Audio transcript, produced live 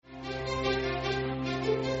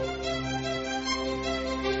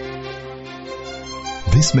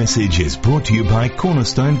This message is brought to you by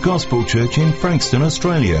Cornerstone Gospel Church in Frankston,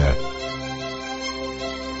 Australia.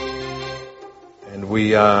 And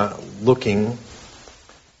we are looking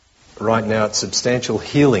right now at substantial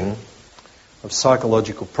healing of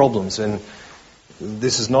psychological problems. And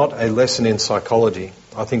this is not a lesson in psychology.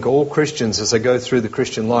 I think all Christians, as they go through the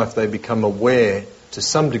Christian life, they become aware to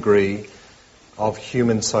some degree of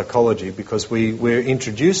human psychology because we're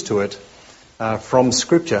introduced to it from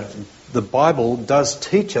Scripture. The Bible does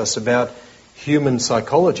teach us about human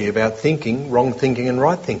psychology, about thinking, wrong thinking and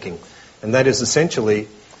right thinking. And that is essentially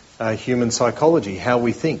human psychology, how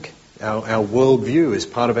we think. Our worldview is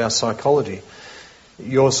part of our psychology.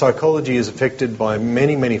 Your psychology is affected by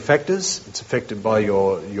many, many factors. It's affected by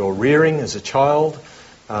your rearing as a child.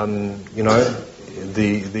 The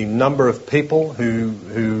number of people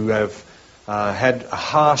who have had a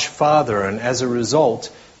harsh father, and as a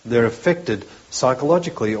result, they're affected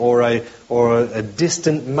psychologically, or a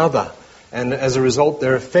distant mother, and as a result,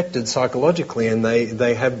 they're affected psychologically, and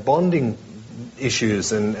they have bonding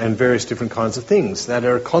issues and various different kinds of things that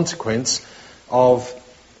are a consequence of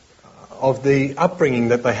the upbringing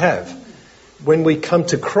that they have. When we come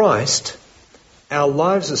to Christ, our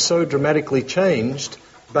lives are so dramatically changed,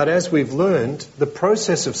 but as we've learned, the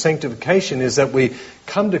process of sanctification is that we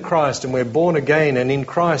come to Christ and we're born again, and in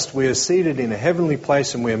Christ we are seated in a heavenly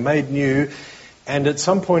place and we're made new, and at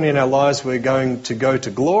some point in our lives we're going to go to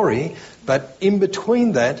glory, but in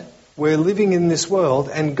between that we're living in this world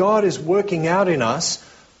and God is working out in us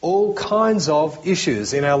all kinds of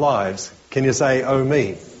issues in our lives. Can you say, oh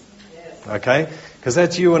me? Okay? Because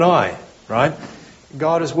that's you and I, right?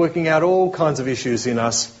 God is working out all kinds of issues in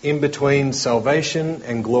us in between salvation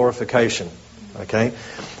and glorification. Okay?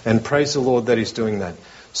 And praise the Lord that He's doing that.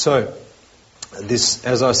 So, this,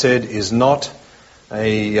 as I said, is not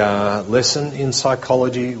a lesson in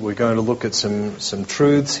psychology. We're going to look at some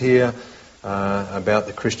truths here about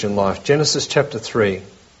the Christian life. Genesis chapter 3.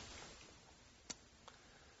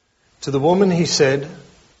 To the woman He said,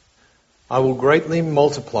 I will greatly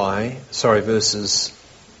multiply, verses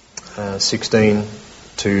 16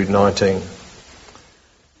 to 19.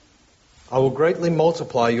 I will greatly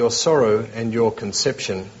multiply your sorrow and your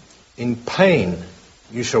conception. In pain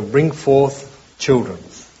you shall bring forth children.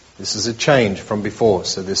 This is a change from before,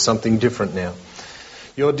 so there's something different now.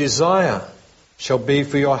 Your desire shall be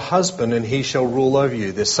for your husband, and he shall rule over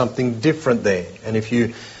you. There's something different there. And if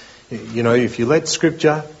you let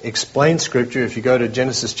Scripture explain Scripture, if you go to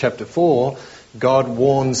Genesis chapter 4, God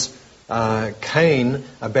warns Cain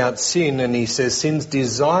about sin, and He says, sin's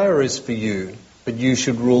desire is for you, but you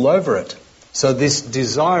should rule over it. So this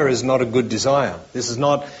desire is not a good desire. This is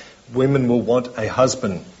not women will want a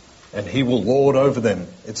husband and he will lord over them.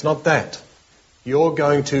 It's not that. You're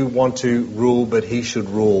going to want to rule, but he should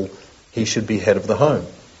rule. He should be head of the home,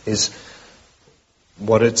 is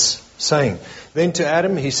what it's saying. Then to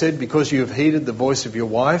Adam He said, because you have heeded the voice of your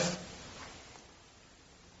wife,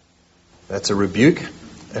 that's a rebuke,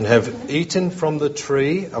 and have eaten from the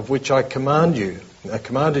tree of which I commanded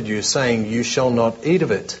you, saying, you shall not eat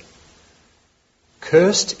of it.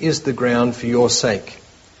 Cursed is the ground for your sake.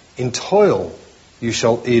 In toil you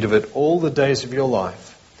shall eat of it all the days of your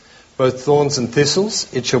life. Both thorns and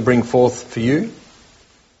thistles it shall bring forth for you.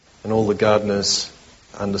 And all the gardeners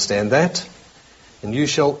understand that. And you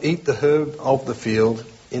shall eat the herb of the field.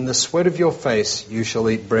 In the sweat of your face you shall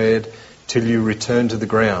eat bread till you return to the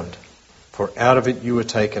ground. For out of it you were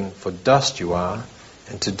taken, for dust you are,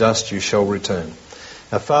 and to dust you shall return.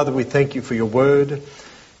 Now, Father, we thank You for Your word,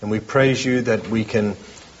 and we praise You that we can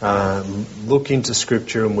look into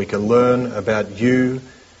Scripture and we can learn about You,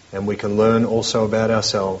 and we can learn also about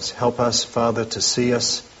ourselves. Help us, Father, to see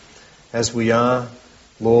us as we are,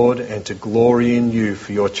 Lord, and to glory in You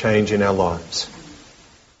for Your change in our lives.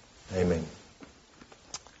 Amen.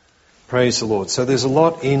 Praise the Lord. So there's a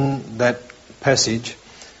lot in that passage.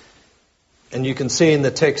 And you can see in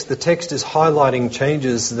the text is highlighting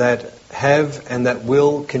changes that have and that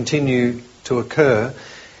will continue to occur.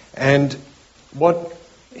 And what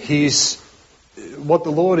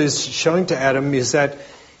the Lord is showing to Adam is that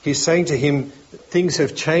He's saying to him, things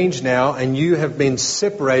have changed now and you have been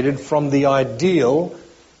separated from the ideal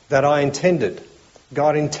that I intended.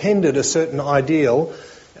 God intended a certain ideal,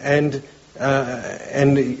 and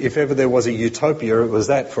if ever there was a utopia, it was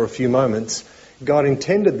that for a few moments. God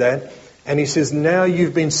intended that. And He says, now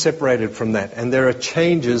you've been separated from that, and there are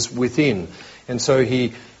changes within. And so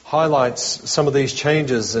He highlights some of these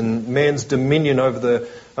changes, and man's dominion over the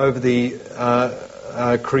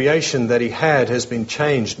creation that he had has been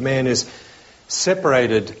changed. Man is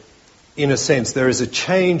separated in a sense. There is a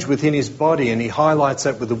change within his body, and he highlights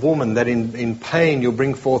that with the woman, that in pain you'll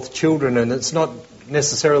bring forth children, and it's not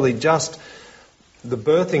necessarily just the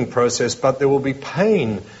birthing process, but there will be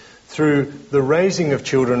pain through the raising of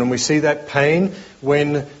children. And we see that pain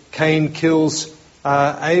when Cain kills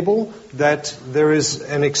Abel, that there is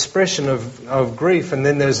an expression of grief, and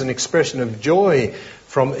then there's an expression of joy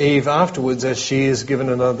from Eve afterwards as she is given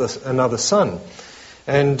another son.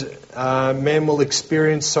 And man will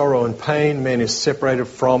experience sorrow and pain. Man is separated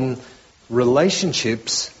from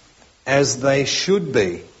relationships as they should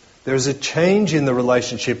be. There is a change in the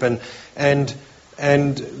relationship, and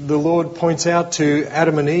the Lord points out to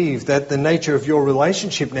Adam and Eve that the nature of your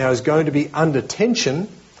relationship now is going to be under tension,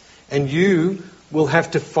 and you will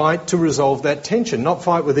have to fight to resolve that tension. Not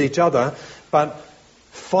fight with each other, but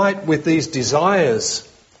fight with these desires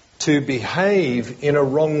to behave in a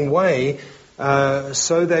wrong way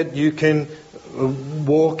so that you can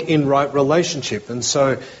walk in right relationship. And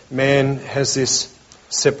so man has this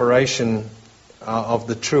separation of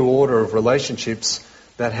the true order of relationships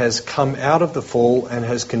that has come out of the fall and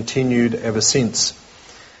has continued ever since.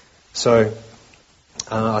 So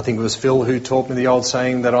I think it was Phil who taught me the old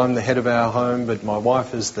saying that I'm the head of our home, but my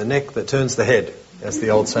wife is the neck that turns the head, as the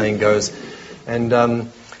old saying goes. And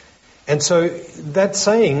so that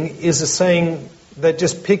saying is a saying that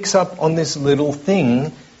just picks up on this little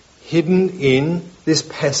thing hidden in this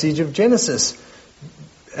passage of Genesis.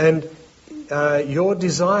 And your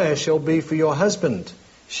desire shall be for your husband.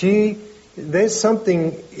 There's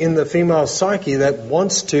something in the female psyche that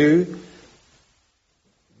wants to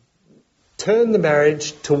turn the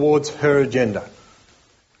marriage towards her agenda.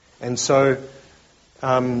 And so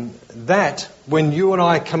that, when you and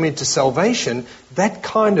I come into salvation, that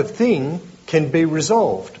kind of thing can be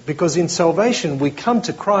resolved. Because in salvation we come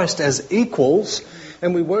to Christ as equals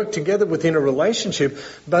and we work together within a relationship,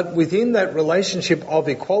 but within that relationship of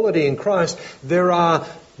equality in Christ, there are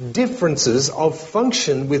differences of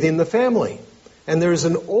function within the family. And there is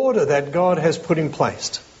an order that God has put in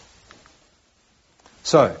place.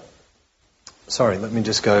 So, sorry, let me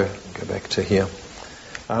just go back to here.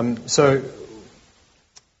 So,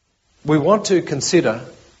 we want to consider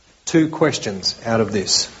two questions out of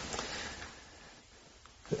this.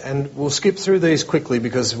 And we'll skip through these quickly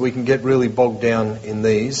because we can get really bogged down in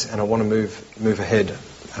these, and I want to move ahead.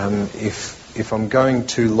 If I'm going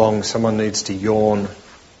too long, someone needs to yawn,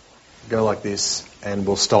 go like this, and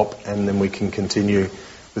we'll stop, and then we can continue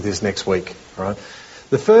with this next week. All right?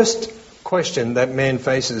 The first question that man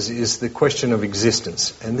faces is the question of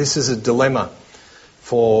existence, and this is a dilemma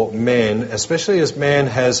for man, especially as man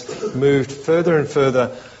has moved further and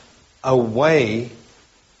further away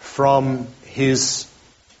from his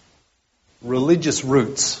religious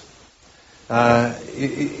roots.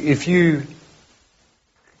 If you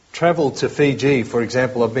travel to Fiji, for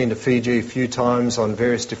example, I've been to Fiji a few times on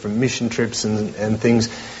various different mission trips and things.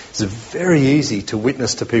 It's very easy to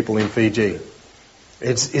witness to people in Fiji.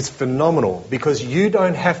 It's phenomenal because you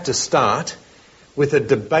don't have to start with a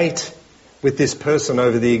debate with this person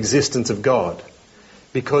over the existence of God,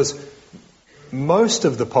 because most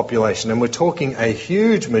of the population, and we're talking a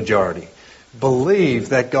huge majority, believe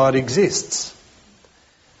that God exists.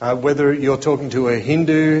 Whether you're talking to a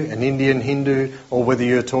Hindu, an Indian Hindu, or whether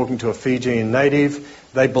you're talking to a Fijian native,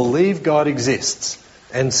 they believe God exists.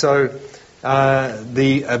 And so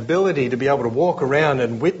the ability to be able to walk around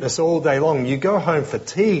and witness all day long, you go home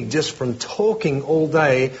fatigued just from talking all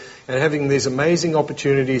day and having these amazing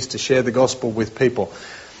opportunities to share the gospel with people.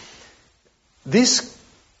 This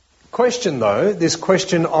question, though, this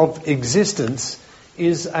question of existence,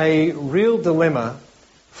 is a real dilemma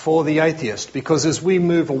for the atheist, because as we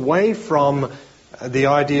move away from the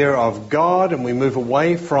idea of God and we move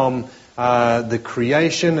away from the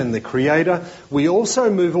creation and the Creator, we also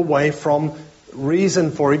move away from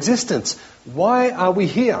reason for existence. Why are we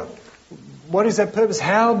here? What is that purpose?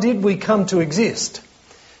 How did we come to exist?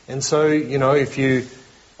 And so, you know, if you...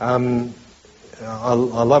 I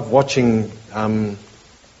love watching...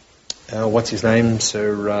 what's his name?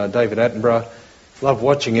 Sir David Attenborough. Love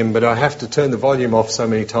watching him, but I have to turn the volume off so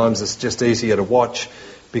many times. It's just easier to watch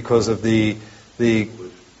because of the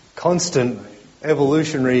constant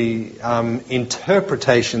evolutionary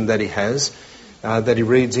interpretation that he has, that he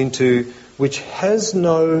reads into, which has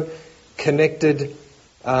no connected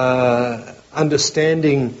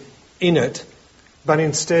understanding in it, but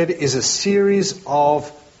instead is a series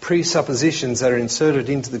of presuppositions that are inserted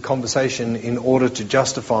into the conversation in order to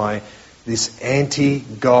justify this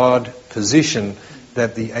anti-God position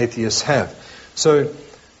that the atheists have. So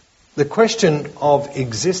the question of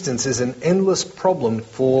existence is an endless problem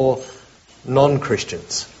for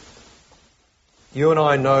non-Christians. You and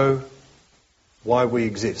I know why we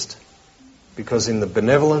exist. Because in the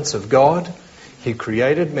benevolence of God, He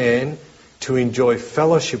created man to enjoy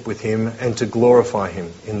fellowship with Him and to glorify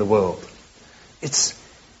Him in the world. It's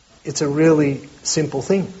a really simple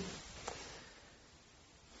thing.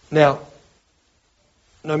 Now,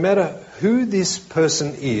 no matter who this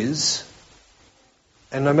person is,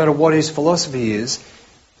 and no matter what his philosophy is,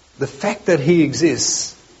 the fact that he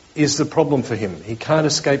exists is the problem for him. He can't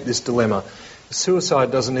escape this dilemma.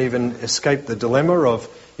 Suicide doesn't even escape the dilemma of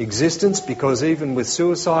existence, because even with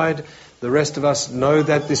suicide, the rest of us know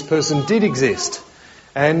that this person did exist.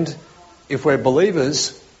 And if we're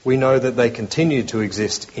believers, we know that they continue to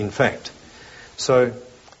exist, in fact. So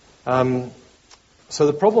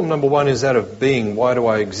the problem number one is that of being, why do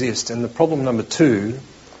I exist? And the problem number two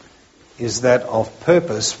is that of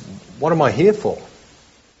purpose, what am I here for?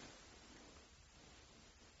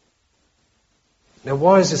 Now,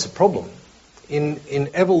 why is this a problem? In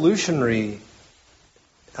evolutionary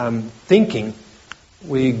thinking,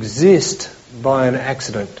 we exist by an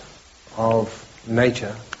accident of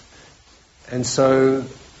nature. And so,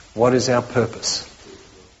 what is our purpose?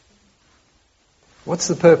 What's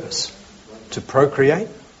the purpose? To procreate?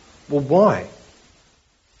 Well, why?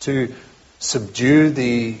 To subdue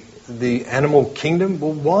the animal kingdom?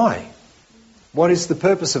 Well, why? What is the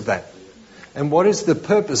purpose of that? And what is the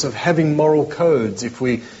purpose of having moral codes if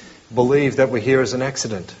we believe that we're here as an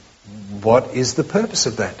accident? What is the purpose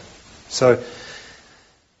of that? So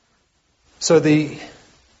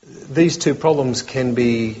these two problems can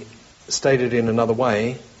be stated in another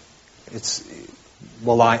way. It's,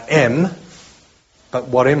 well, I am, but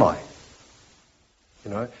what am I?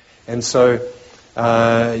 And so,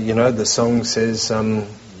 the song says,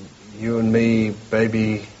 you and me,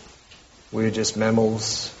 baby, we're just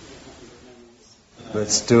mammals.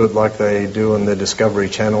 Let's do it like they do on the Discovery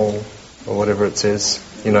Channel, or whatever it says,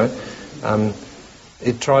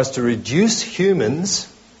 It tries to reduce humans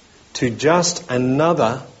to just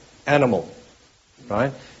another animal,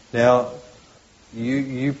 right? Now,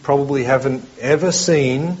 you probably haven't ever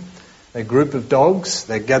seen a group of dogs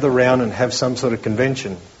that gather around and have some sort of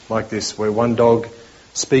convention like this, where one dog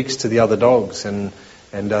speaks to the other dogs, and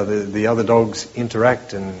the other dogs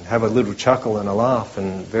interact and have a little chuckle and a laugh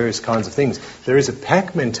and various kinds of things. There is a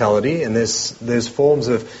pack mentality, and there's forms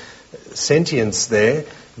of sentience there,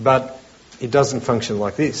 but it doesn't function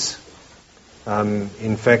like this.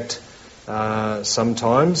 In fact,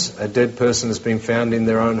 sometimes a dead person has been found in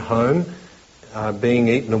their own home, being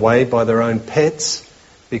eaten away by their own pets,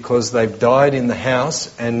 because they've died in the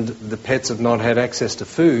house and the pets have not had access to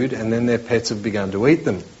food, and then their pets have begun to eat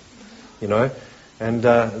them, And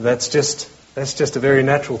that's just a very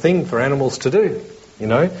natural thing for animals to do,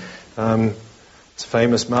 It's a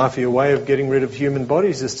famous mafia way of getting rid of human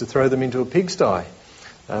bodies is to throw them into a pigsty.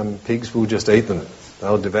 Pigs will just eat them.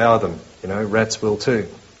 They'll devour them. Rats will too.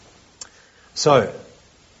 So,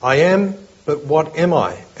 I am, but what am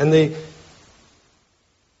I? And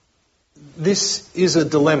this is a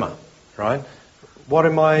dilemma, right? What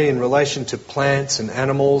am I in relation to plants and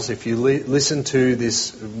animals? If you listen to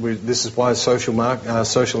this is why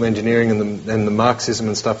social engineering and the Marxism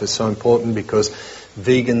and stuff is so important, because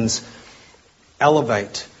vegans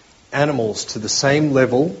elevate animals to the same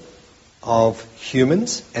level of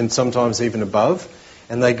humans, and sometimes even above,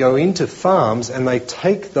 and they go into farms and they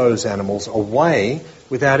take those animals away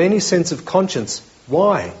without any sense of conscience.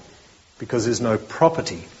 Why? Because there's no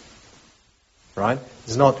property. Right?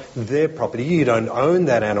 It's not their property. You don't own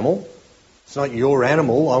that animal. It's not your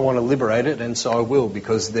animal. I want to liberate it, and so I will,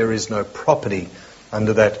 because there is no property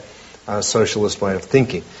under that socialist way of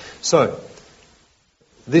thinking. So,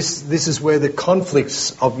 this is where the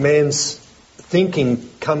conflicts of man's thinking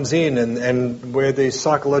comes in, and where these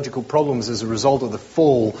psychological problems as a result of the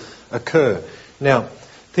fall occur. Now,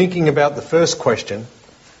 thinking about the first question,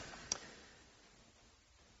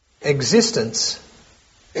 existence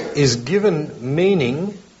is given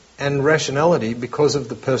meaning and rationality because of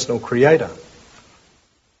the personal creator,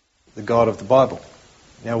 the God of the Bible.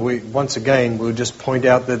 Now, we'll just point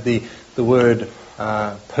out that the word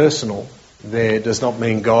personal there does not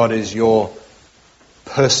mean God is your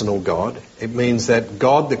personal God. It means that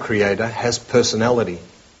God, the creator, has personality.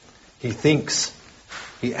 He thinks,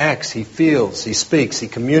 he acts, he feels, he speaks, he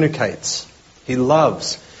communicates, he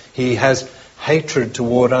loves, he has hatred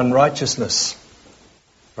toward unrighteousness.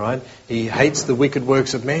 Right? He hates the wicked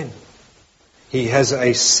works of men. He has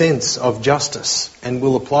a sense of justice and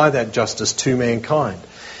will apply that justice to mankind.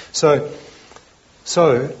 So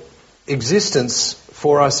existence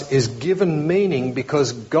for us is given meaning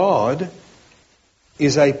because God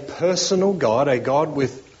is a personal God, a God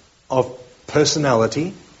of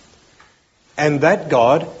personality, and that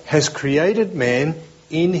God has created man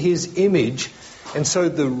in his image. And so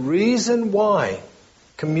the reason why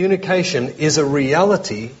communication is a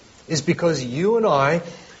reality is because you and I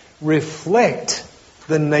reflect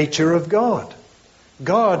the nature of God.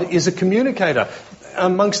 God is a communicator.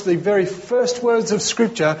 Amongst the very first words of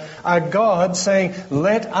Scripture are God saying,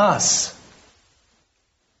 let us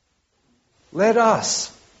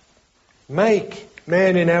make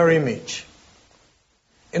man in our image.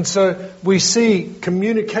 And so we see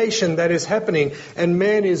communication that is happening, and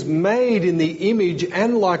man is made in the image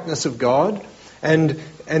and likeness of God, and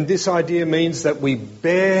this idea means that we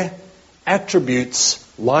bear attributes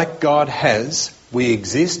like God has. We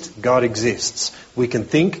exist, God exists. We can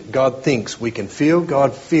think, God thinks. We can feel,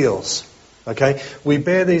 God feels. Okay? We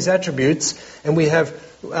bear these attributes, and we have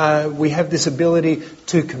this ability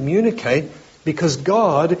to communicate because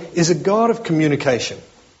God is a God of communication.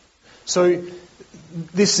 So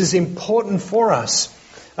this is important for us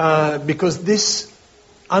because this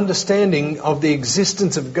understanding of the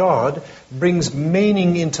existence of God brings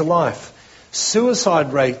meaning into life.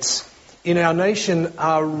 Suicide rates in our nation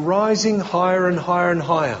are rising higher and higher and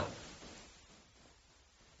higher.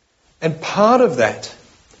 And part of that,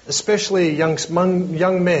 especially among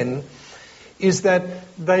young men, is that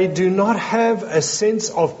they do not have a sense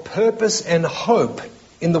of purpose and hope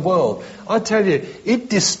in the world. I tell you, it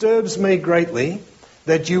disturbs me greatly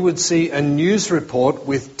that you would see a news report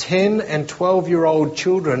with 10 and 12-year-old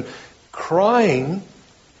children crying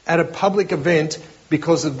at a public event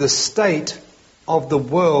because of the state of the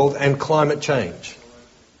world and climate change.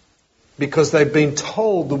 Because they've been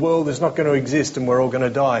told the world is not going to exist and we're all going to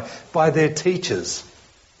die by their teachers.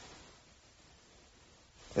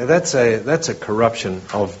 Now that's a corruption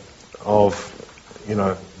of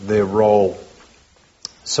their role.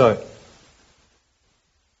 So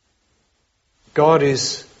God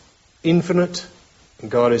is infinite and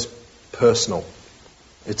God is personal.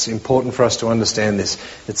 It's important for us to understand this.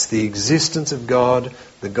 It's the existence of God,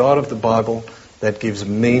 the God of the Bible, that gives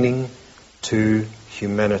meaning to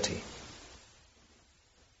humanity.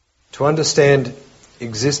 To understand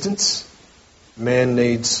existence, man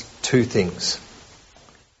needs two things.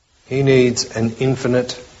 He needs an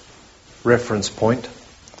infinite reference point,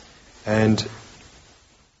 and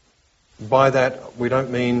by that we don't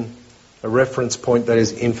mean a reference point that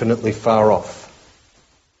is infinitely far off.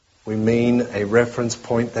 We mean a reference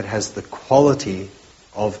point that has the quality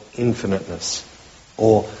of infiniteness,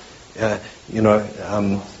 or of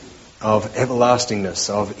everlastingness,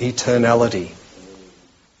 of eternality.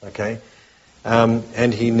 Okay?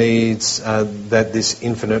 And he needs that this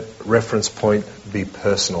infinite reference point be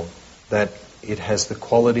personal, that it has the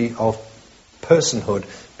quality of personhood,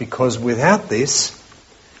 because without this,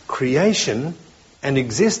 creation and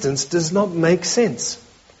existence does not make sense.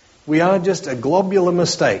 We are just a globular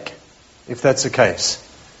mistake, if that's the case.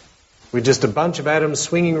 We're just a bunch of atoms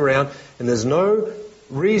swinging around, and there's no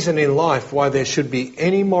reason in life why there should be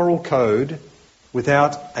any moral code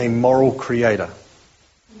without a moral creator.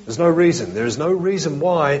 There's no reason. There is no reason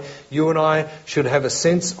why you and I should have a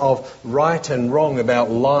sense of right and wrong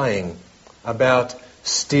about lying, about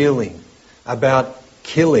stealing, about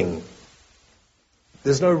killing.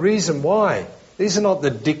 There's no reason why. These are not the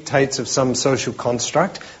dictates of some social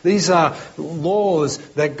construct. These are laws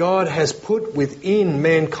that God has put within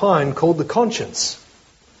mankind called the conscience.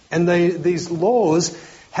 And these laws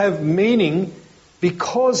have meaning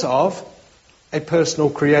because of a personal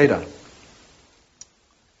creator.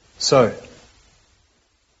 So,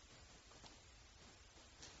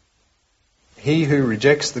 he who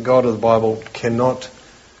rejects the God of the Bible cannot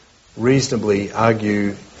reasonably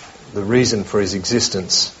argue the reason for his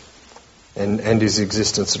existence and his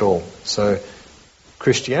existence at all. So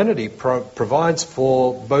Christianity provides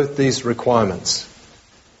for both these requirements.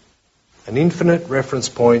 An infinite reference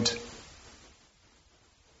point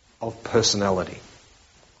of personality.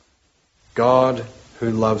 God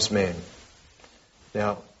who loves man.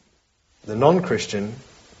 Now, the non-Christian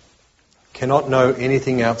cannot know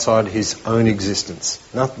anything outside his own existence.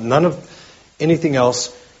 None of anything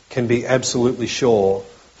else can be absolutely sure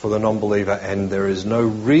for the non-believer, and there is no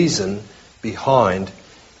reason behind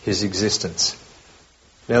his existence.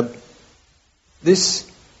 Now, this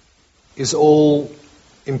is all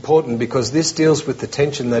important because this deals with the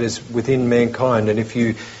tension that is within mankind, and if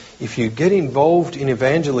you get involved in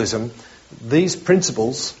evangelism, these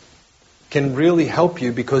principles can really help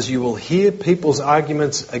you, because you will hear people's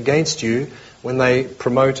arguments against you when they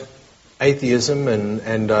promote atheism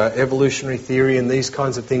and evolutionary theory and these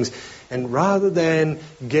kinds of things. And rather than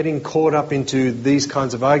getting caught up into these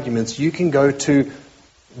kinds of arguments, you can go to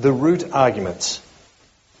the root arguments.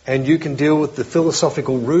 And you can deal with the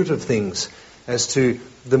philosophical root of things as to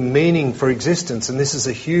the meaning for existence. And this is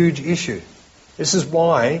a huge issue. This is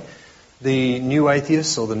why the new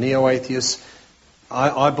atheists or the neo-atheists,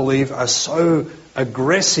 I believe, are so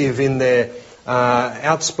aggressive in their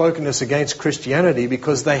outspokenness against Christianity,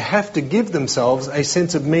 because they have to give themselves a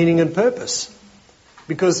sense of meaning and purpose.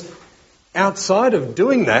 Because outside of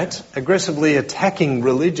doing that, aggressively attacking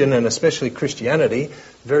religion and especially Christianity,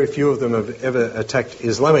 very few of them have ever attacked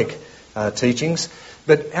Islamic teachings,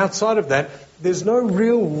 but outside of that, there's no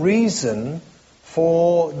real reason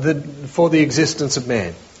for the existence of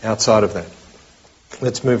man outside of that.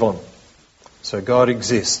 Let's move on. So God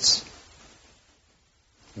exists.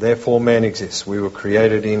 Therefore man exists. We were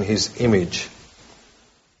created in his image.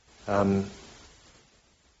 Now,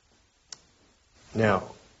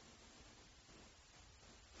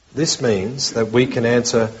 this means that we can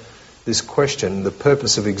answer this question, the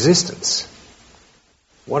purpose of existence.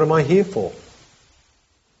 What am I here for?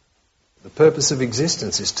 The purpose of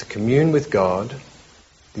existence is to commune with God,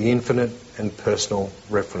 the infinite and personal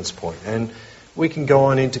reference point. And we can go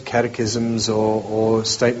on into catechisms or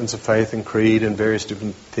statements of faith and creed and various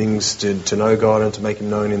different things to know God and to make him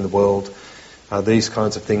known in the world. These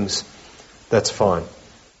kinds of things, that's fine.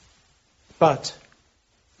 But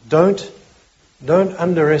don't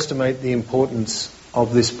underestimate the importance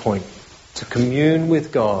of this point, to commune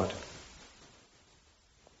with God.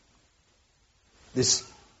 This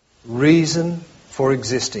reason for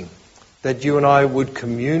existing, that you and I would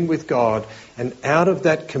commune with God, and out of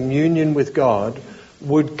that communion with God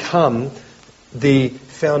would come the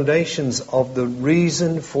foundations of the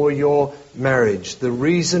reason for your marriage, the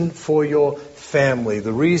reason for your family,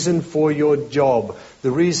 the reason for your job,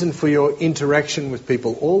 the reason for your interaction with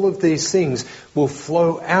people. All of these things will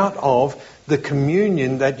flow out of the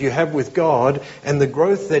communion that you have with God and the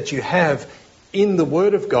growth that you have in the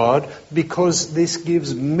Word of God, because this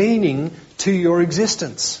gives meaning to your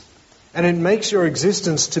existence. And it makes your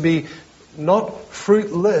existence to be not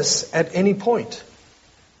fruitless at any point.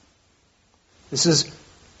 This is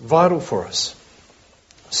vital for us.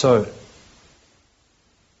 So,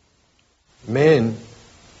 man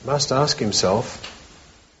must ask himself,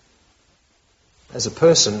 as a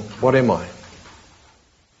person, what am I?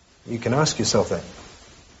 You can ask yourself that.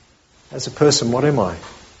 As a person, what am I?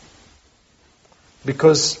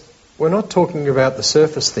 Because we're not talking about the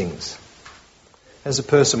surface things. As a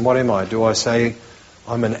person, what am I? Do I say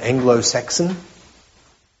I'm an Anglo-Saxon?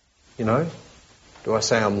 You know? Do I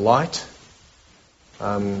say I'm light?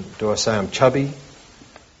 Do I say I'm chubby?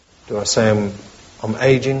 Do I say I'm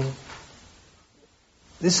aging?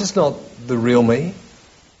 This is not the real me,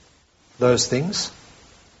 those things.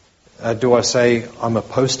 Do I say I'm a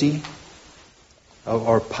postie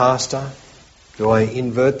or a pastor? Do I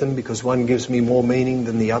invert them because one gives me more meaning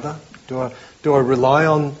than the other? Do I rely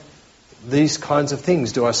on these kinds of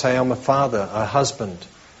things? Do I say I'm a father, a husband?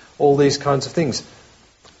 All these kinds of things.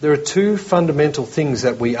 There are two fundamental things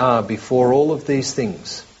that we are before all of these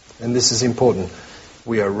things. And this is important.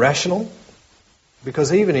 We are rational,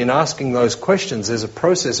 because even in asking those questions, there's a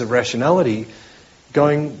process of rationality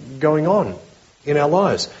going on in our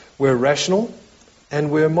lives. We're rational and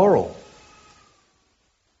we're moral.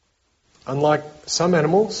 Unlike some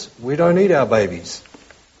animals, we don't eat our babies.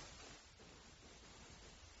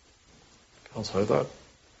 Can't say that.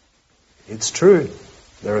 It's true.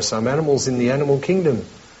 There are some animals in the animal kingdom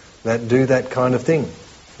that do that kind of thing.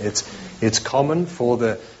 It's common for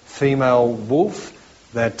the female wolf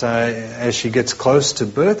that as she gets close to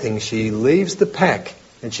birthing, she leaves the pack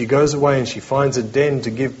and she goes away and she finds a den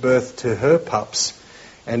to give birth to her pups.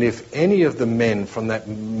 And if any of the men from that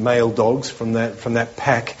male dogs from that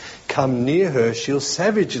pack come near her, she'll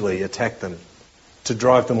savagely attack them to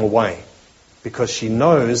drive them away, because she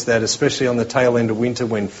knows that, especially on the tail end of winter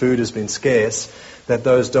when food has been scarce, that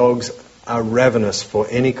those dogs are ravenous for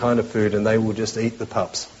any kind of food and they will just eat the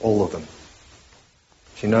pups, all of them.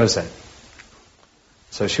 She knows that.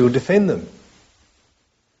 So she will defend them.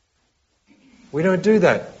 We don't do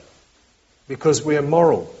that because we are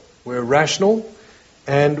moral. We're rational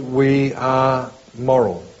and we are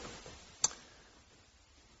moral.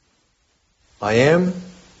 I am,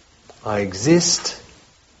 I exist,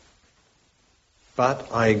 but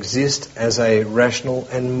I exist as a rational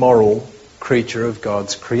and moral creature of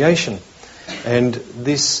God's creation. And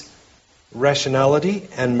this rationality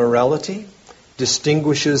and morality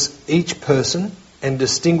distinguishes each person and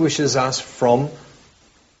distinguishes us from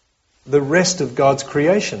the rest of God's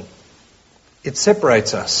creation. It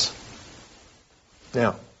separates us.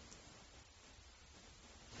 Now,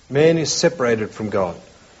 man is separated from God.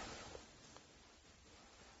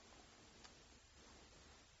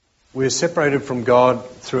 We're separated from God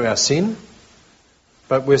through our sin,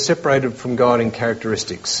 but we're separated from God in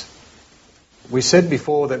characteristics. We said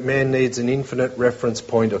before that man needs an infinite reference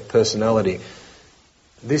point of personality.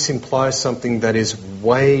 This implies something that is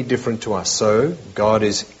way different to us. So, God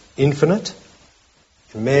is infinite,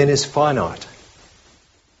 and man is finite.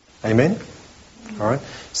 Amen? All right?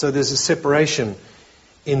 So there's a separation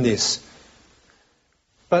in this.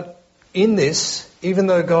 But in this, even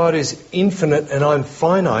though God is infinite and I'm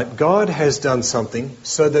finite, God has done something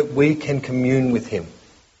so that we can commune with Him.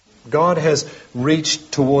 God has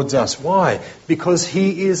reached towards us. Why? Because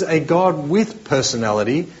He is a God with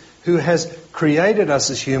personality who has created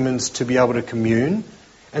us as humans to be able to commune.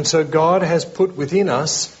 And so God has put within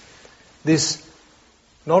us this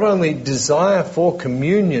not only desire for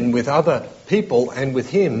communion with other people and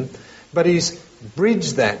with Him, but He's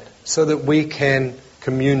bridged that so that we can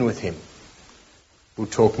commune with Him. We'll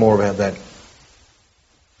talk more about that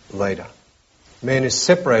later. Man is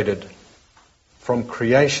separated from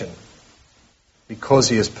creation because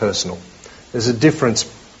he is personal. There's a difference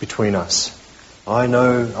between us. I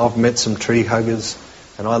know I've met some tree huggers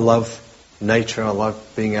and I love nature, I love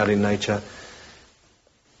being out in nature,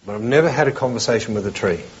 but I've never had a conversation with a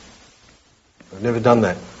tree. I've never done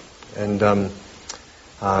that. And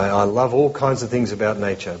I love all kinds of things about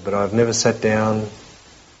nature, but I've never sat down,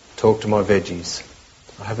 talked to my veggies.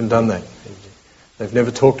 I haven't done that. They've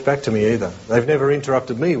never talked back to me either. They've never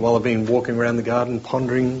interrupted me while I've been walking around the garden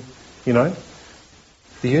pondering, the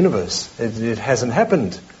universe. It hasn't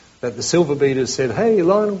happened that the silver beat has said, "Hey,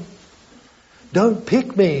 Lionel, don't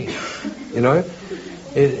pick me."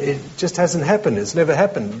 It just hasn't happened. It's never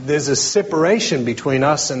happened. There's a separation between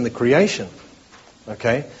us and the creation.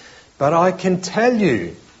 Okay? But I can tell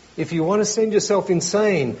you, if you want to send yourself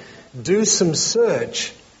insane, do some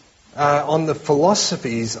search on the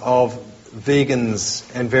philosophies of vegans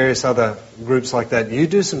and various other groups like that. You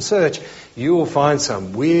do some search, you will find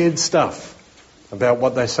some weird stuff about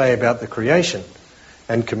what they say about the creation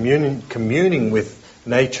and communing with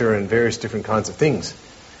nature and various different kinds of things.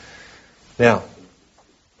 Now,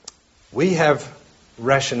 we have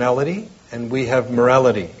rationality and we have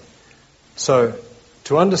morality. So,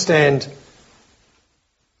 to understand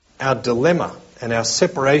our dilemma and our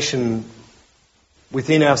separation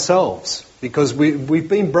within ourselves, because we've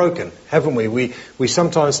been broken, haven't we? We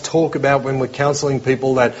sometimes talk about when we're counselling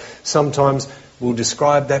people that sometimes we'll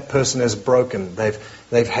describe that person as broken.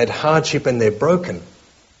 They've had hardship and they're broken,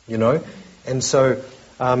 And so,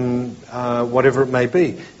 whatever it may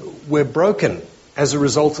be, we're broken as a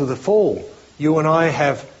result of the fall. You and I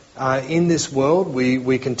have, in this world,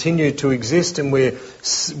 we continue to exist and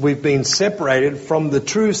we've been separated from the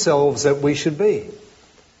true selves that we should be.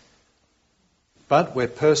 But we're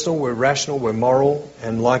personal, we're rational, we're moral,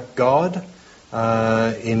 and like God,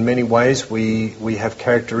 in many ways we have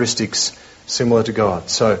characteristics similar to God.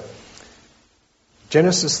 So,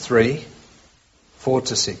 Genesis 3,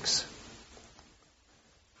 4-6.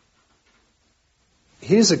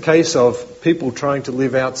 Here's a case of people trying to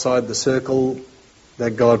live outside the circle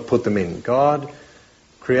that God put them in. God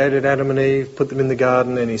created Adam and Eve, put them in the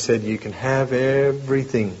garden, and He said, "You can have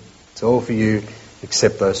everything. It's all for you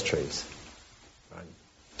except those trees.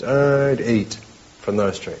 Don't eat from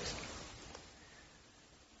those trees."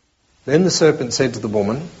 Then the serpent said to the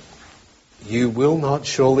woman, "You will not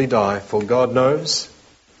surely die, for God knows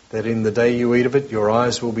that in the day you eat of it, your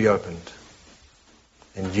eyes will be opened,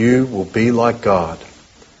 and you will be like God,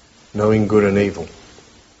 knowing good and evil."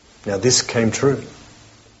 Now this came true.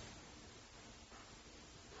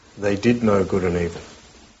 They did know good and evil.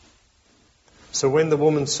 So when the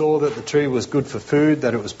woman saw that the tree was good for food,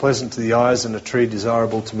 that it was pleasant to the eyes, and a tree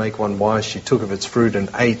desirable to make one wise, she took of its fruit and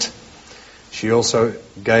ate. She also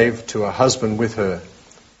gave to her husband with her,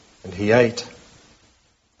 and he ate.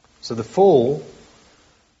 So the fall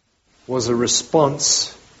was a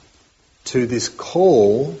response to this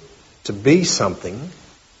call to be something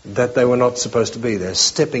that they were not supposed to be. They're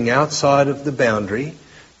stepping outside of the boundary,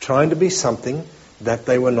 trying to be something that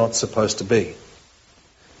they were not supposed to be.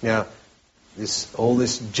 Now, all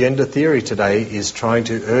this gender theory today is trying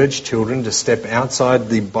to urge children to step outside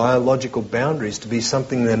the biological boundaries to be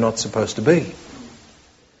something they're not supposed to be.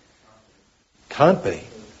 Can't be.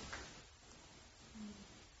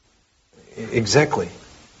 Exactly.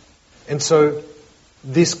 And so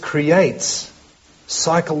this creates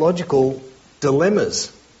psychological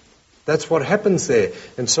dilemmas. That's what happens there.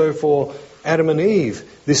 And so for Adam and Eve,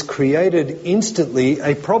 this created instantly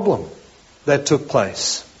a problem that took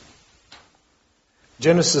place.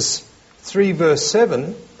 Genesis 3 verse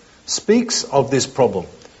 7 speaks of this problem.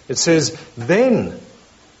 It says, "Then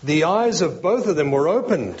the eyes of both of them were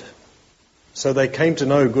opened, So they came to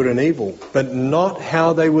know good and evil, but not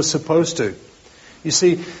how they were supposed to. You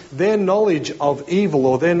see, their knowledge of evil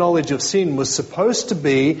or their knowledge of sin was supposed to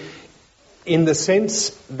be in the sense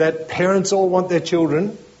that parents all want their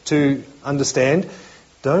children to understand,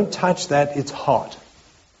 don't touch that, it's hot.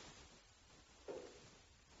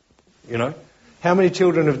 You know? How many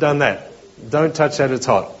children have done that? Don't touch that, it's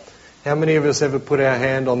hot. How many of us ever put our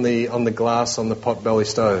hand on the glass on the potbelly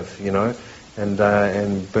stove, you know, and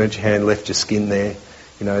burnt your hand, left your skin there,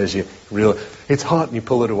 you know, as you it's hot, and you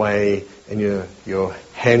pull it away, and your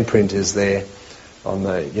handprint is there on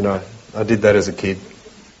the, you know, I did that as a kid.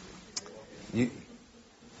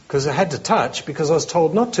 Because I had to touch because I was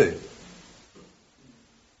told not to.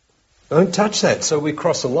 Don't touch that. So we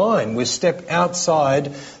cross a line. We step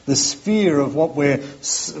outside the sphere of what we're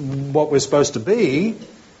supposed to be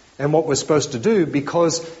and what we're supposed to do,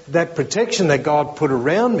 because that protection that God put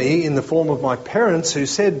around me in the form of my parents who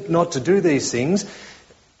said not to do these things,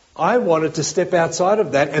 I wanted to step outside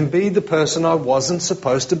of that and be the person I wasn't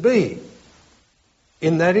supposed to be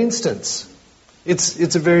in that instance.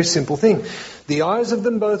 It's a very simple thing. The eyes of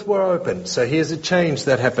them both were open. So here's a change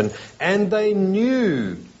that happened. And they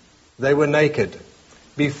knew they were naked.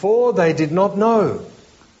 Before, they did not know.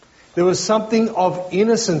 There was something of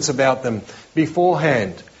innocence about them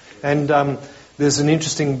beforehand. And there's an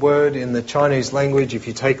interesting word in the Chinese language. If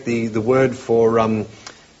you take the word for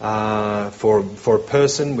a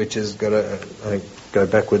person, which has got go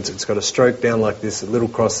backwards, it's got a stroke down like this, a little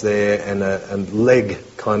cross there, and a leg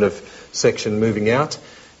kind of section moving out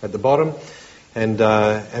at the bottom, and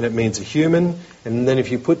it means a human. And then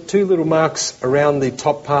if you put two little marks around the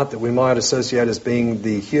top part that we might associate as being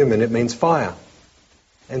the human, it means fire.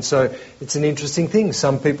 And so it's an interesting thing.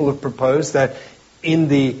 Some people have proposed that in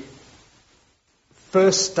the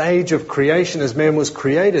first stage of creation, as man was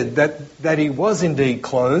created, that he was indeed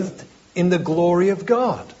clothed in the glory of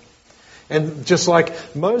God. And just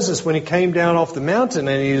like Moses, when he came down off the mountain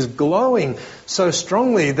and he was glowing so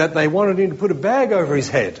strongly that they wanted him to put a bag over his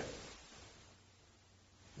head.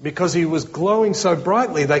 Because he was glowing so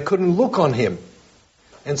brightly, they couldn't look on him.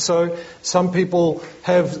 And so some people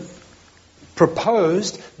have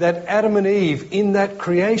proposed that Adam and Eve, in that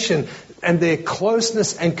creation and their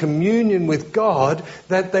closeness and communion with God,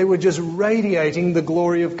 that they were just radiating the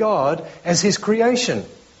glory of God as his creation.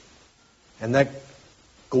 And that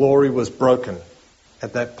glory was broken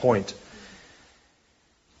at that point.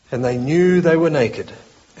 And they knew they were naked,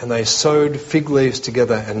 and they sewed fig leaves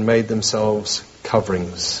together and made themselves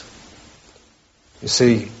coverings. You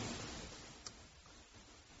see,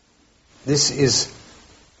 this is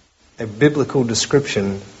a biblical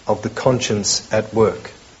description of the conscience at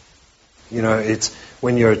work. You know, it's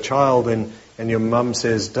when you're a child and your mum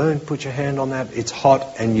says, don't put your hand on that, it's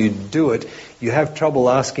hot, and you do it, you have trouble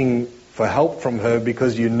asking for help from her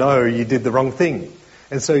because you know you did the wrong thing.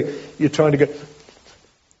 And so you're trying to go,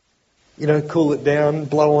 you know, cool it down,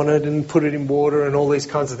 blow on it and put it in water and all these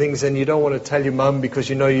kinds of things, and you don't want to tell your mum because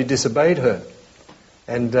you know you disobeyed her.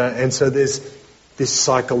 And so there's this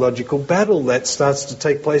psychological battle that starts to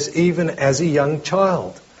take place even as a young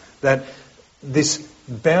child. That this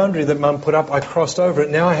boundary that mum put up, I crossed over it,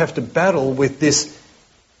 now I have to battle with this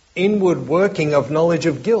inward working of knowledge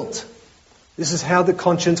of guilt. This is how the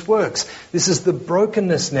conscience works. This is the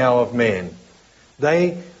brokenness now of man.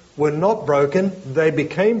 They were not broken, they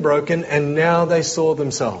became broken, and now they saw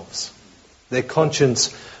themselves. Their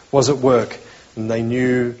conscience was at work, and they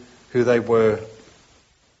knew who they were.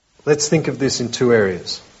 Let's think of this in two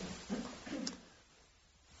areas.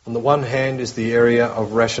 On the one hand is the area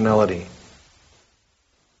of rationality.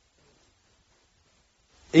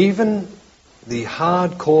 Even the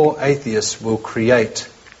hardcore atheists will create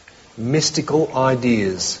mystical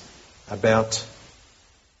ideas about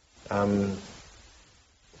the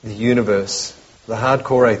universe, the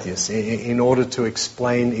hardcore atheists, in order to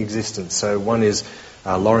explain existence. So one is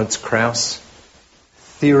Lawrence Krauss,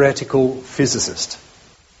 theoretical physicist.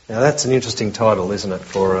 Now that's an interesting title, isn't it,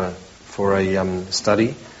 for a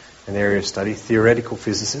study, an area of study, theoretical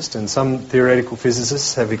physicist. And some theoretical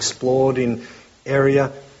physicists have explored in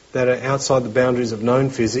area that are outside the boundaries of known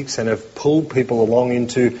physics and have pulled people along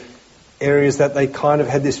into areas that they kind of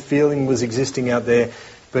had this feeling was existing out there.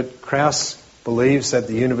 But Krauss believes that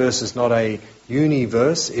the universe is not a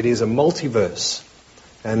universe, it is a multiverse.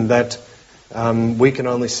 And that we can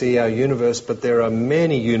only see our universe, but there are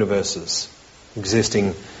many universes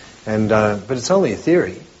existing. And but it's only a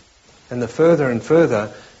theory. And the further and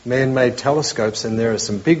further man-made telescopes, and there are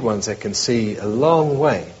some big ones that can see a long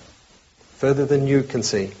way, further than you can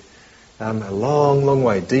see, a long, long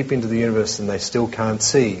way, deep into the universe, and they still can't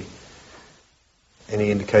see. any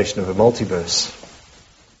indication of a multiverse.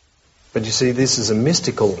 But you see, this is a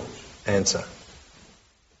mystical answer.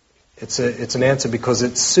 It's an answer because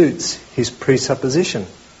it suits his presupposition.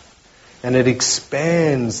 And it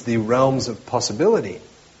expands the realms of possibility,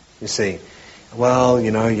 you see. Well,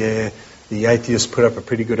 the atheists put up a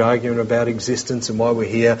pretty good argument about existence and why we're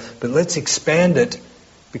here, but let's expand it,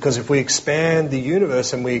 because if we expand the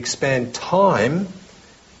universe and we expand time,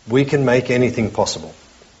 we can make anything possible.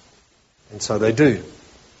 And so they do.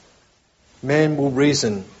 Man will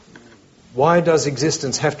reason, why does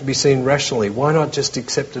existence have to be seen rationally? Why not just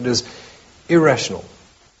accept it as irrational?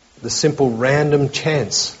 The simple random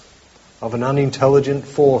chance of an unintelligent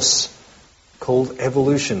force called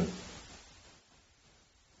evolution.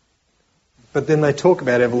 But then they talk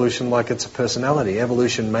about evolution like it's a personality.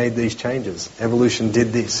 Evolution made these changes. Evolution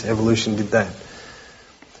did this. Evolution did that.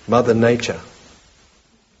 Mother Nature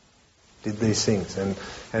did these things.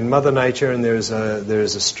 And Mother Nature, and there is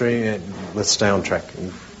a stream. Let's stay on track.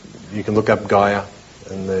 You can look up Gaia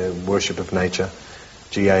and the worship of nature.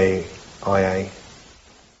 Gaia.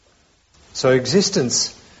 So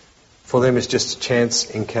existence for them is just a chance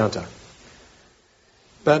encounter.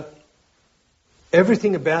 But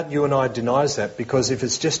everything about you and I denies that, because if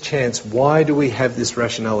it's just chance, why do we have this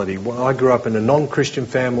rationality? Well, I grew up in a non-Christian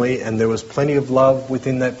family, and there was plenty of love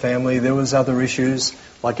within that family. There was other issues,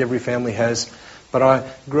 like every family has. But I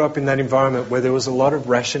grew up in that environment where there was a lot of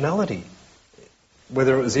rationality.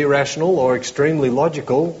 Whether it was irrational or extremely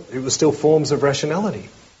logical, it was still forms of rationality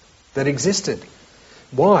that existed.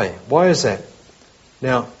 Why? Why is that?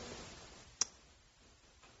 Now,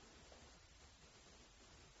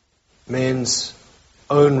 man's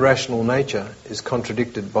own rational nature is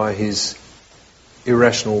contradicted by his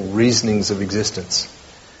irrational reasonings of existence.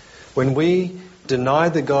 When we deny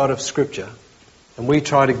the God of Scripture and we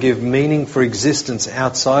try to give meaning for existence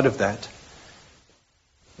outside of that,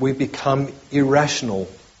 we become irrational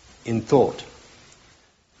in thought.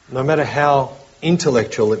 No matter how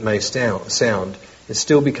intellectual it may sound, it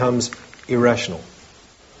still becomes irrational.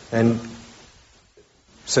 And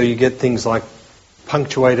so you get things like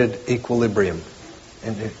punctuated equilibrium.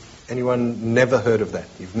 And anyone never heard of that?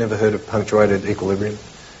 You've never heard of punctuated equilibrium?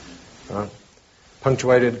 Right.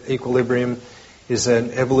 Punctuated equilibrium is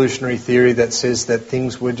an evolutionary theory that says that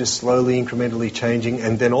things were just slowly, incrementally changing,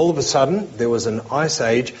 and then all of a sudden there was an ice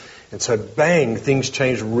age, and so bang, things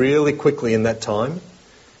changed really quickly in that time,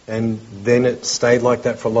 and then it stayed like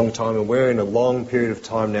that for a long time, and we're in a long period of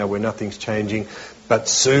time now where nothing's changing, but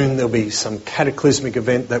soon there'll be some cataclysmic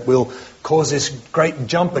event that will cause this great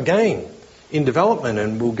jump again in development,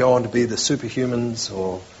 and we'll go on to be the superhumans,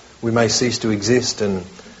 or we may cease to exist and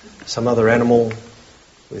some other animal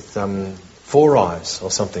with 4 eyes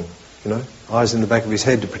or something, eyes in the back of his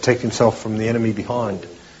head to protect himself from the enemy behind.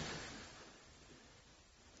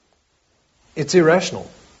 It's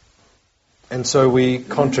irrational. And so we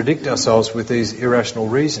contradict ourselves with these irrational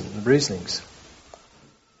reasonings.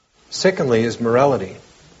 Secondly is morality.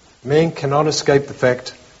 Man cannot escape the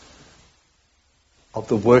fact of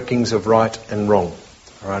the workings of right and wrong.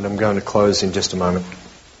 All right, I'm going to close in just a moment.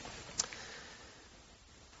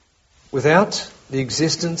 Without the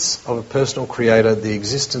existence of a personal creator, the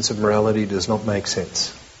existence of morality does not make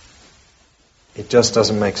sense. It just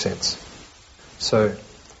doesn't make sense. So,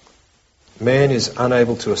 man is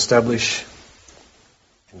unable to establish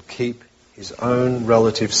and keep his own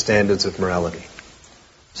relative standards of morality.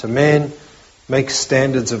 So man makes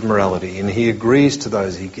standards of morality, and he agrees to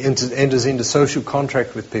those. He enters into social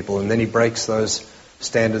contract with people, and then he breaks those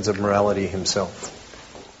standards of morality himself.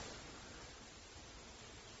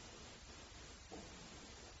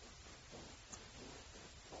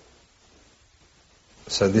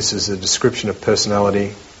 So this is a description of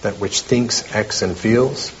personality, that which thinks, acts and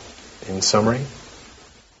feels, in summary.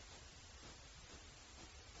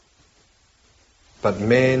 But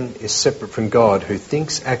man is separate from God, who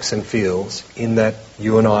thinks, acts and feels, in that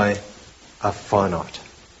you and I are finite.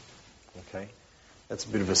 Okay? That's a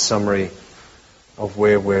bit of a summary of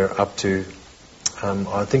where we're up to.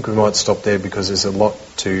 I think we might stop there because there's a lot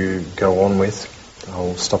to go on with.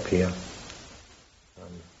 I'll stop here.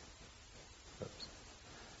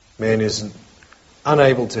 Man is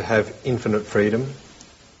unable to have infinite freedom,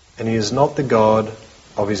 and he is not the God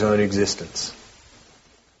of his own existence.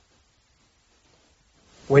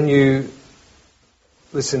 When you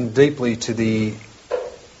listen deeply to the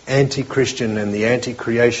anti-Christian and the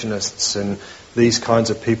anti-creationists and these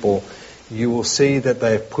kinds of people, you will see that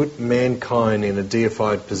they have put mankind in a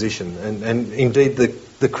deified position, and indeed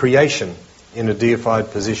the creation in a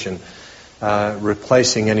deified position,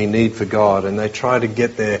 replacing any need for God, and they try to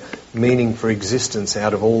get their meaning for existence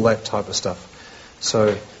out of all that type of stuff.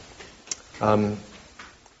 So,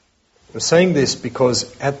 we're saying this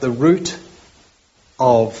because at the root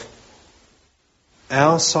of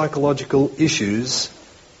our psychological issues,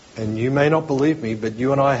 and you may not believe me, but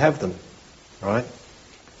you and I have them, right?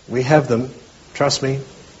 We have them. Trust me,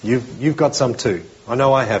 you've got some too. I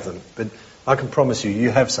know I have them, but I can promise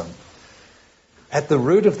you have some. At the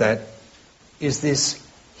root of that is this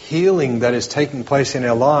healing that is taking place in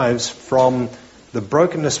our lives from the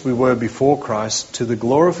brokenness we were before Christ to the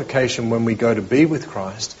glorification when we go to be with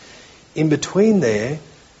Christ. In between there,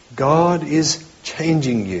 God is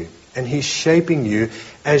changing you and He's shaping you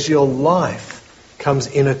as your life comes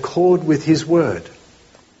in accord with His Word.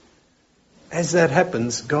 As that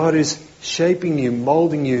happens, God is shaping you,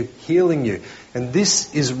 moulding you, healing you. And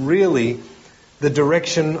this is really the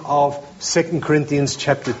direction of 2 Corinthians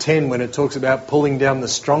chapter 10 when it talks about pulling down the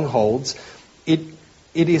strongholds.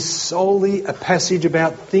 It is solely a passage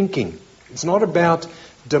about thinking. It's not about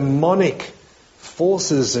demonic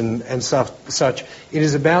forces and such. It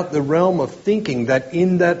is about the realm of thinking, that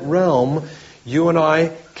in that realm you and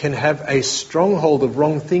I can have a stronghold of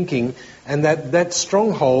wrong thinking, and that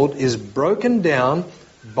stronghold is broken down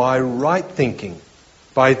by right thinking,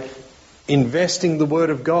 by investing the Word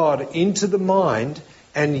of God into the mind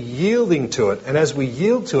and yielding to it. And as we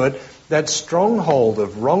yield to it, that stronghold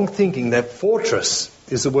of wrong thinking, that fortress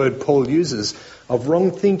is the word Paul uses, of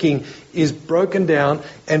wrong thinking is broken down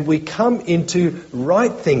and we come into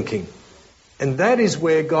right thinking. And that is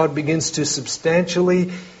where God begins to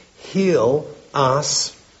substantially heal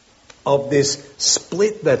us of this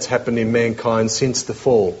split that's happened in mankind since the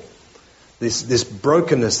fall. This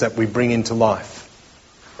brokenness that we bring into life,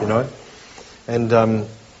 you know. And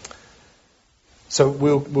so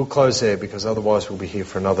we'll close there because otherwise we'll be here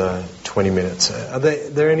for another 20 minutes. Are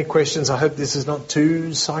there any questions? I hope this is not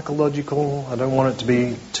too psychological. I don't want it to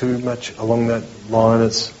be too much along that line.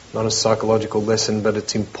 It's not a psychological lesson, but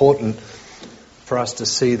it's important for us to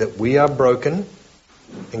see that we are broken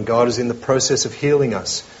and God is in the process of healing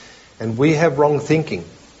us. And we have wrong thinking,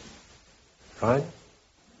 right?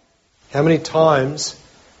 How many times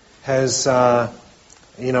has,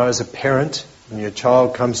 as a parent, and your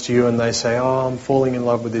child comes to you and they say, "Oh, I'm falling in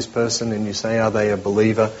love with this person," and you say, "Are they a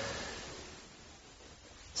believer?"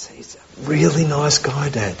 Say, "He's a really nice guy,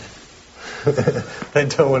 Dad." They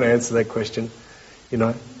don't want to answer that question,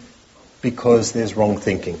 because there's wrong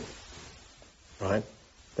thinking, right?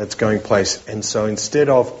 That's going place. And so instead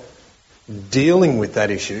of dealing with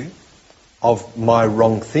that issue of my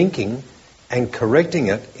wrong thinking and correcting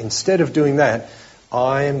it, instead of doing that,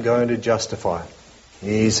 I am going to justify it.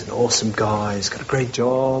 He's an awesome guy. He's got a great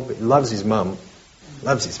job. He loves his mum.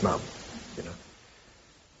 He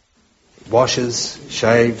washes,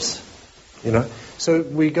 shaves, So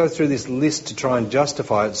we go through this list to try and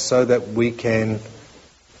justify it so that we can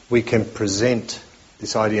present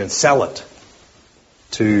this idea and sell it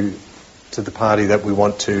to the party that we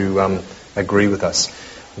want to agree with us.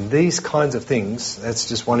 These kinds of things, that's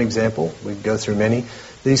just one example. We can go through many.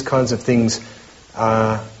 These kinds of things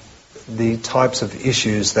are the types of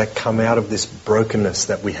issues that come out of this brokenness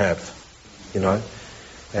that we have,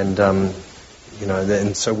 and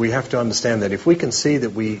so we have to understand that if we can see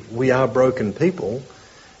that we are broken people,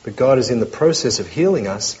 but God is in the process of healing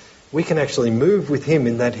us, we can actually move with Him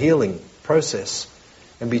in that healing process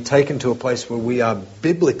and be taken to a place where we are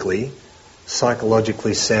biblically,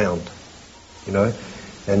 psychologically sound,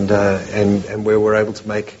 and where we're able to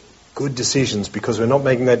make good decisions, because we're not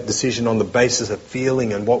making that decision on the basis of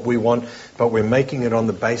feeling and what we want, but we're making it on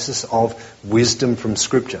the basis of wisdom from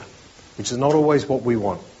Scripture, which is not always what we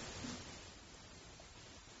want.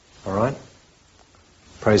 All right?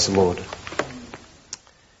 Praise the Lord.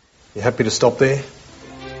 You happy to stop there?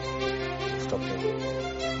 Stop there.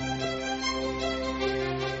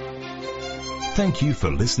 Thank you for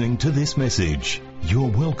listening to this message.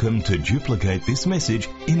 You're welcome to duplicate this message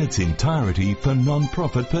in its entirety for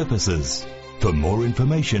non-profit purposes. For more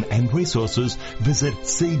information and resources, visit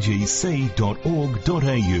cgc.org.au.